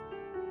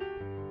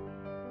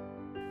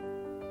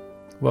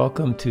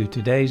Welcome to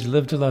today's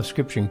Live to Love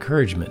Scripture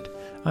Encouragement.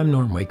 I'm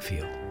Norm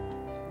Wakefield.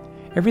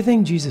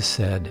 Everything Jesus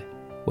said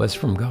was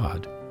from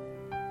God.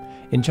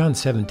 In John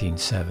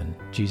 17:7,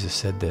 Jesus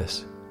said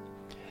this,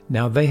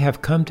 "Now they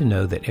have come to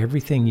know that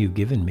everything you've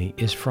given me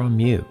is from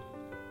you."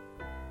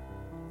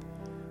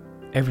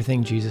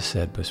 Everything Jesus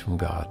said was from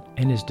God,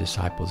 and his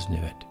disciples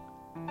knew it.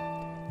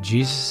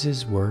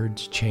 Jesus'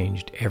 words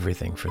changed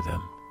everything for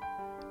them.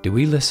 Do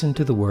we listen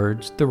to the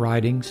words, the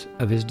writings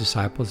of his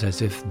disciples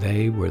as if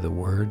they were the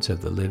words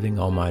of the living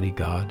Almighty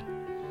God?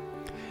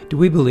 Do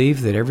we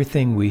believe that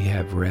everything we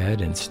have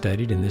read and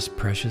studied in this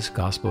precious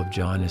Gospel of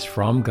John is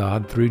from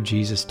God through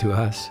Jesus to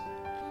us?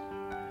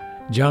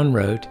 John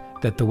wrote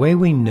that the way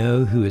we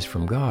know who is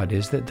from God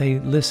is that they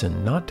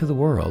listen not to the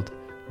world,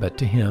 but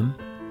to him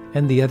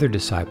and the other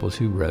disciples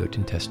who wrote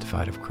and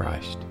testified of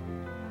Christ.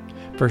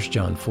 1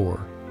 John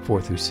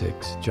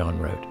 4:4-6, John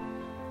wrote,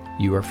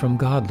 "You are from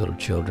God, little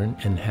children,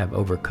 and have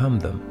overcome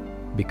them,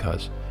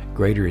 because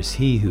greater is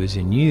he who is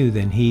in you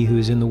than he who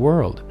is in the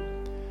world.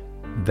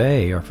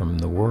 They are from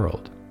the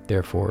world,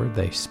 therefore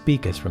they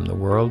speak as from the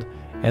world,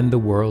 and the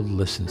world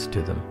listens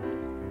to them.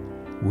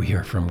 We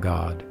are from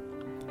God.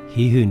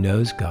 He who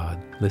knows God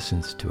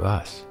listens to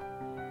us.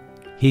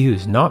 He who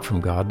is not from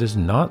God does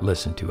not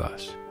listen to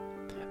us.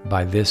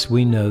 By this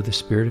we know the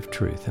spirit of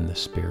truth and the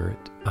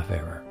spirit of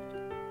error."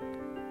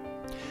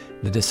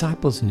 The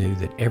disciples knew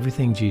that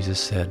everything Jesus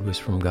said was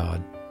from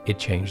God. It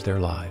changed their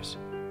lives.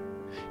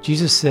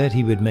 Jesus said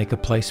he would make a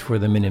place for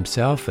them in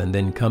himself and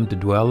then come to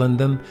dwell in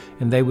them,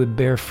 and they would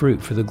bear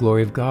fruit for the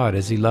glory of God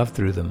as he loved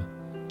through them.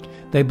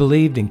 They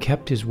believed and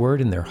kept his word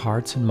in their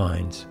hearts and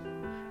minds.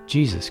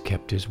 Jesus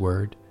kept his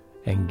word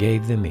and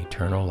gave them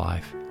eternal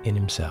life in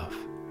himself.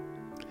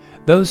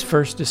 Those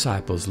first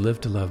disciples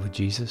lived to love with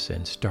Jesus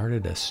and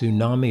started a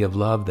tsunami of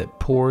love that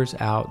pours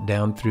out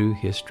down through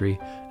history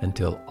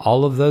until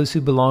all of those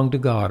who belong to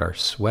God are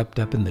swept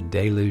up in the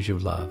deluge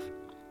of love.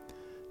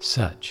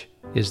 Such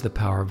is the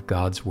power of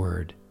God's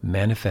Word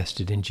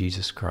manifested in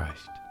Jesus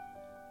Christ.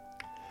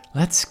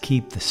 Let's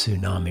keep the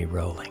tsunami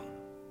rolling.